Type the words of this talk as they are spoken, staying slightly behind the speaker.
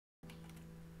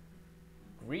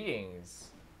Greetings!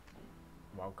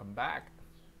 Welcome back.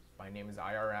 My name is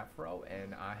IR Afro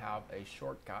and I have a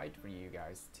short guide for you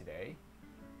guys today.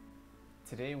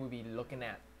 Today we'll be looking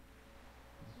at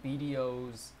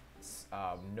BDO's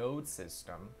node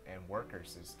system and worker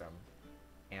system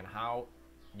and how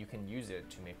you can use it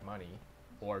to make money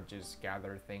or just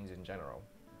gather things in general.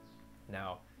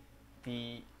 Now,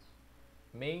 the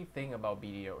main thing about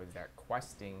BDO is that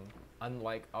questing,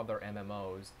 unlike other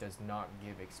MMOs, does not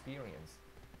give experience.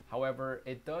 However,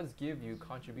 it does give you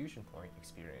contribution point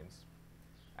experience,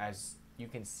 as you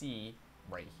can see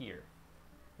right here.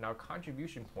 Now,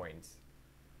 contribution points,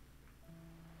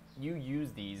 you use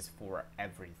these for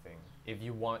everything. If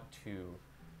you want to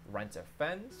rent a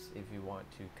fence, if you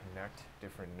want to connect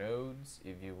different nodes,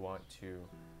 if you want to,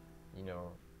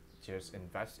 just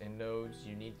invest in nodes,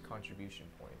 you need contribution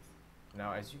points.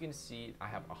 Now, as you can see, I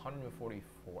have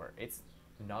 144. It's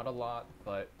not a lot,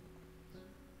 but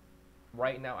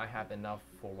right now I have enough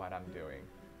for what I'm doing.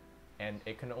 And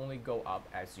it can only go up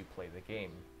as you play the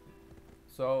game.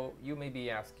 So you may be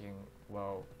asking,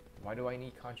 well, why do I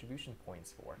need contribution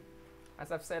points for?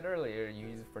 As I've said earlier, you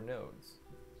use it for nodes.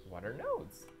 What are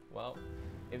nodes? Well,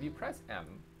 if you press M,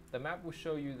 the map will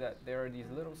show you that there are these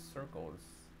little circles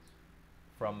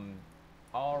from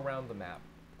all around the map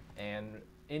and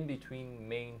in between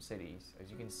main cities.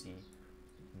 As you can see,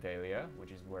 Dahlia,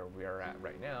 which is where we are at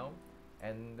right now,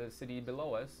 and the city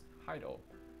below us, Heido.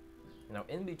 Now,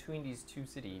 in between these two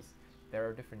cities, there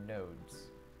are different nodes.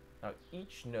 Now,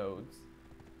 each nodes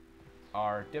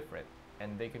are different,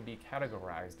 and they can be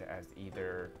categorized as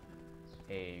either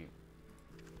a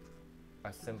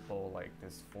simple, like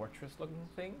this fortress-looking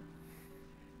thing,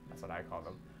 that's what I call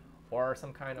them, or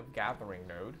some kind of gathering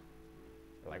node,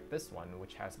 like this one,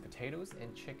 which has potatoes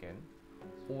and chicken,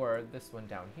 or this one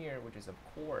down here, which is a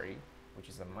quarry, which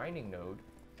is a mining node,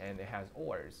 and it has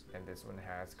ores, and this one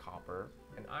has copper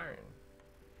and iron.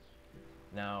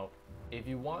 Now, if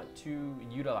you want to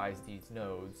utilize these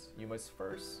nodes, you must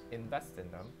first invest in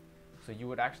them. So you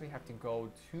would actually have to go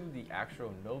to the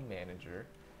actual node manager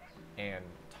and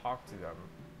talk to them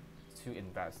to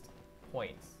invest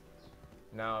points.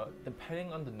 Now,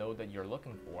 depending on the node that you're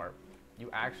looking for, you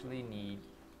actually need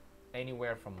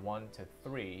anywhere from 1 to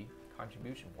 3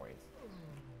 contribution points.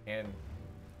 And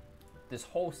this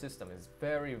whole system is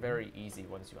very, very easy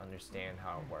once you understand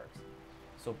how it works.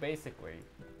 So basically,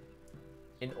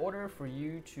 in order for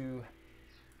you to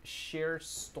share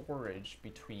storage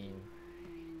between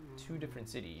two different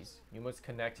cities, you must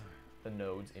connect the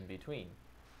nodes in between.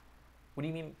 What do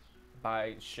you mean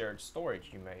by shared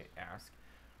storage, you may ask?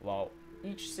 Well,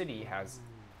 each city has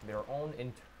their own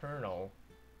internal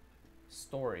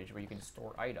storage where you can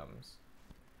store items.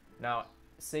 Now,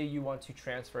 say you want to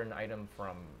transfer an item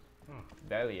from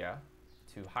Dahlia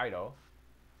to Heido,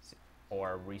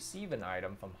 or receive an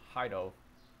item from Heido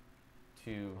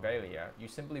to Dahlia, you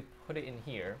simply put it in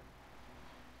here,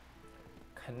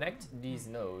 connect these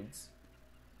nodes,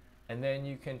 and then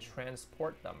you can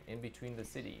transport them in between the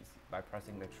cities by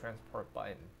pressing the transport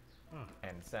button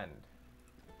and send.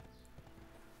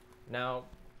 Now,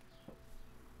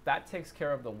 that takes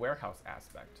care of the warehouse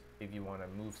aspect. If you want to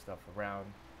move stuff around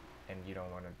and you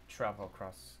don't want to travel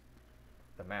across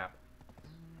the map,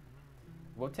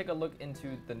 we'll take a look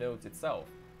into the nodes itself.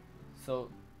 So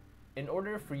in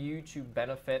order for you to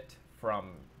benefit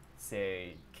from,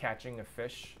 say, catching a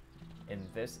fish in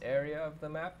this area of the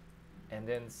map and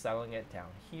then selling it down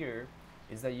here,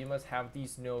 is that you must have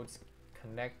these nodes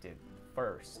connected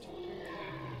first.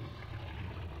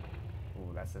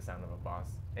 Ooh, that's the sound of a boss.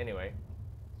 Anyway,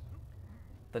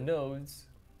 the nodes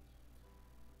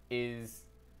is,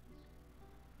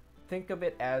 think of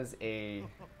it as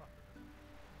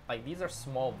like these are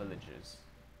small villages,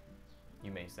 you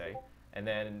may say, and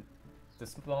then the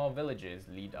small villages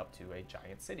lead up to a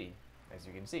giant city, as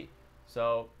you can see.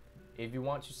 So if you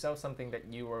want to sell something that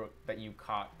you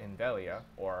caught in Dahlia,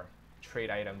 or trade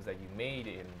items that you made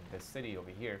in this city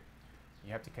over here,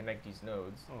 you have to connect these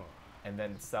nodes and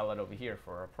then sell it over here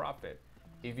for a profit.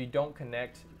 If you don't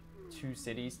connect two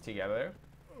cities together,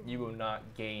 you will not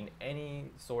gain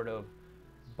any sort of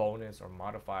bonus or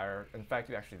modifier. In fact,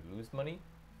 you actually lose money,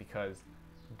 because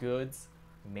goods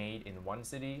made in one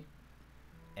city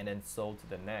and then sold to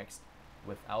the next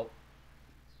without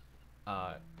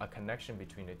a connection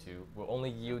between the two will only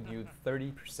yield you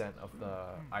 30% of the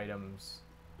item's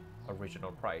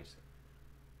original price.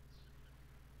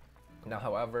 Now,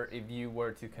 however, if you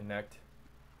were to connect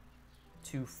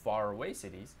two far away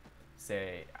cities,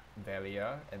 say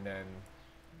Dahlia, and then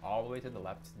all the way to the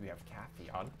left we have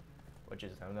Cathion, which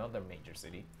is another major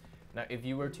city. Now, if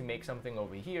you were to make something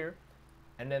over here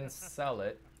and then sell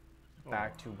it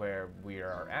back to where we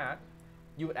are at,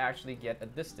 you would actually get a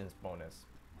distance bonus.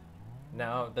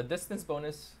 Now, the distance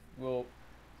bonus will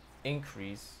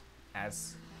increase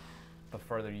as the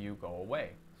further you go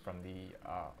away from the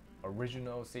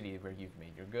original city where you've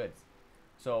made your goods.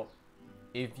 So,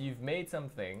 if you've made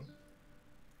something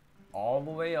all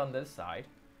the way on this side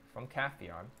from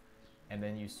Cafion, and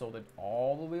then you sold it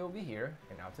all the way over here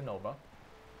in Altanova,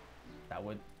 that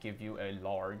would give you a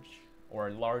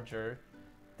larger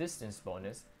distance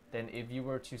bonus than if you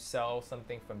were to sell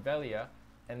something from Velia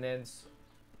and then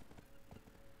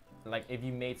like if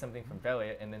you made something from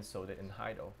Velia and then sold it in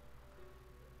Heidel.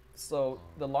 So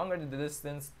the longer the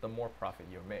distance, the more profit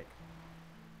you'll make.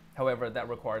 However, that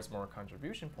requires more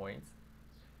contribution points,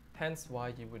 hence why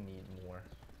you would need more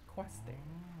questing.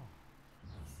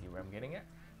 You see where I'm getting at?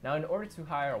 Now, in order to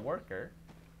hire a worker,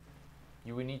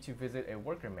 you will need to visit a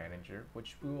worker manager,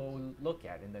 which we will look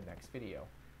at in the next video.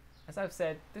 As I've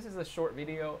said, this is a short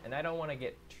video and I don't want to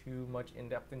get too much in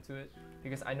depth into it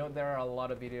because I know there are a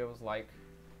lot of videos like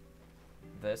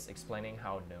this explaining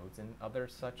how nodes and other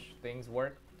such things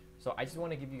work. So I just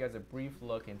want to give you guys a brief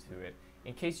look into it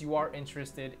in case you are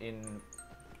interested in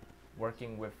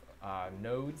working with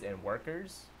nodes and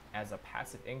workers as a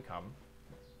passive income,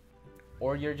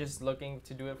 or you're just looking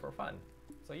to do it for fun.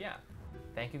 So yeah,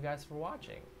 thank you guys for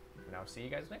watching, and I'll see you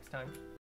guys next time.